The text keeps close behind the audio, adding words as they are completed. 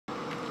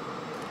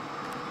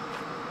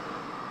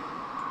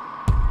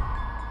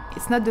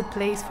It's not the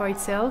place for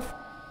itself,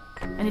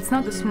 and it's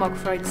not the smoke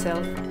for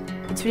itself.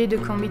 It's really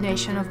the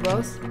combination of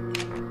both.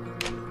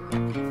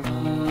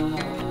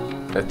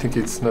 I think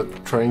it's not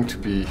trying to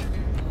be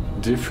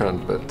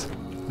different, but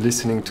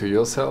listening to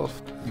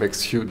yourself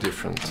makes you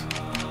different.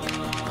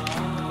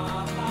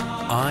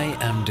 I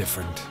am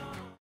different.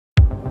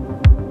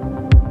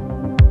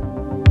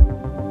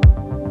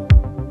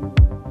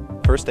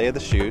 First day of the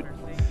shoot,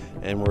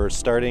 and we're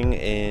starting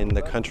in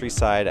the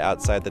countryside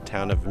outside the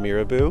town of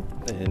Mirabeau,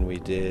 and we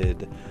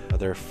did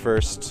their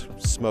first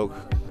smoke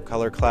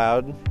color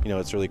cloud. You know,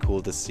 it's really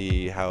cool to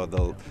see how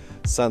the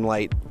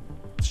sunlight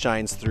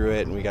shines through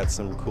it, and we got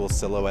some cool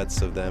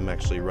silhouettes of them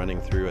actually running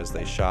through as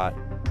they shot.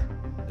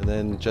 And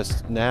then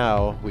just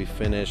now we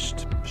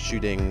finished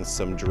shooting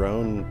some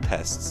drone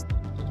tests.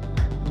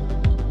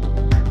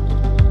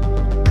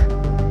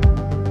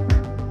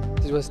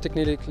 It was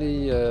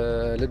technically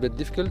a little bit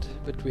difficult,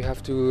 but we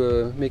have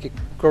to make a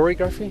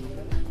choreography.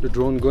 The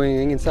drone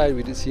going inside,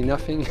 we did see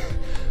nothing,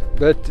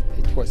 but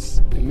it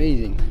was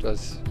amazing. It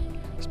was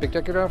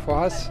spectacular for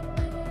us.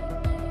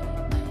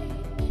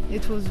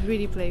 It was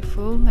really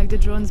playful, like the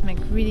drones make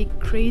really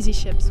crazy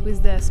shapes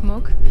with the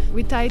smoke.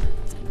 We tied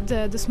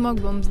the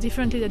smoke bombs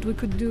differently that we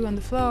could do on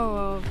the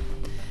floor.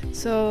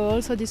 So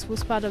also this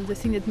was part of the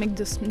thing that made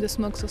the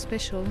smoke so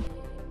special.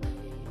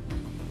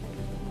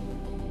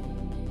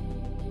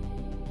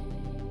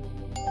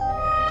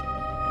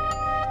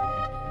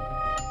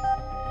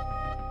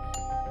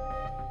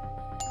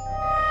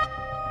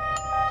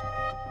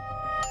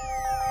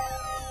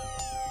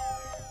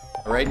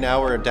 Right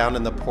now we're down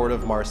in the port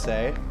of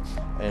Marseille,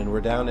 and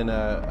we're down in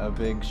a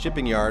big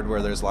shipping yard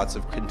where there's lots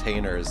of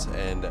containers,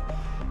 and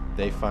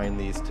they find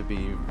these to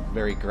be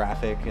very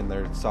graphic in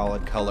their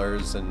solid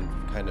colors and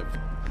kind of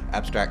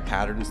abstract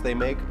patterns they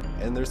make.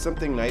 And there's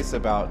something nice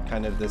about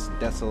kind of this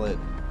desolate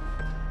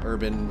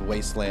urban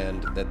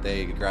wasteland that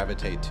they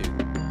gravitate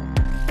to.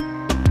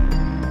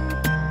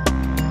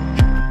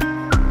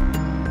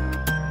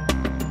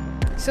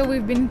 So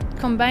we've been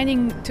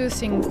combining two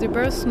things, the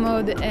burst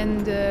mode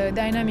and the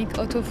dynamic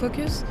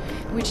autofocus,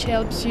 which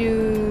helps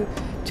you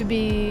to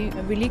be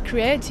really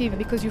creative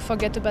because you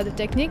forget about the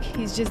technique.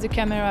 It's just the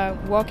camera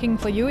working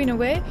for you in a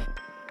way.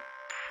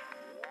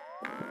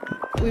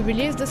 We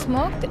released the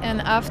smoke,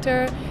 and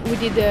after we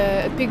did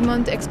a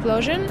pigment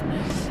explosion,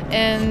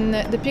 and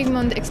the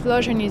pigment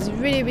explosion is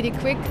really, really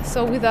quick,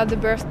 so without the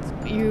burst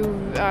you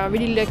are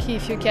really lucky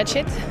if you catch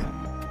it.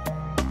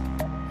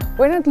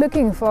 We're not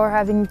looking for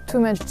having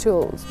too much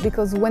tools,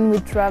 because when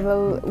we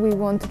travel, we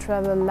want to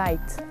travel light.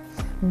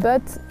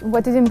 But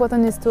what is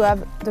important is to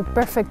have the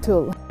perfect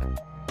tool.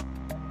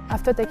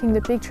 After taking the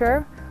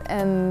picture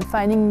and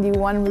finding the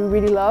one we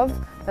really love,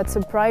 that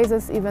surprised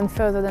us even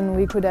further than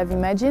we could have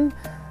imagined,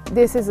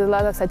 this is a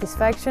lot of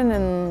satisfaction,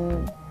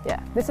 and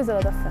yeah, this is a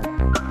lot of fun.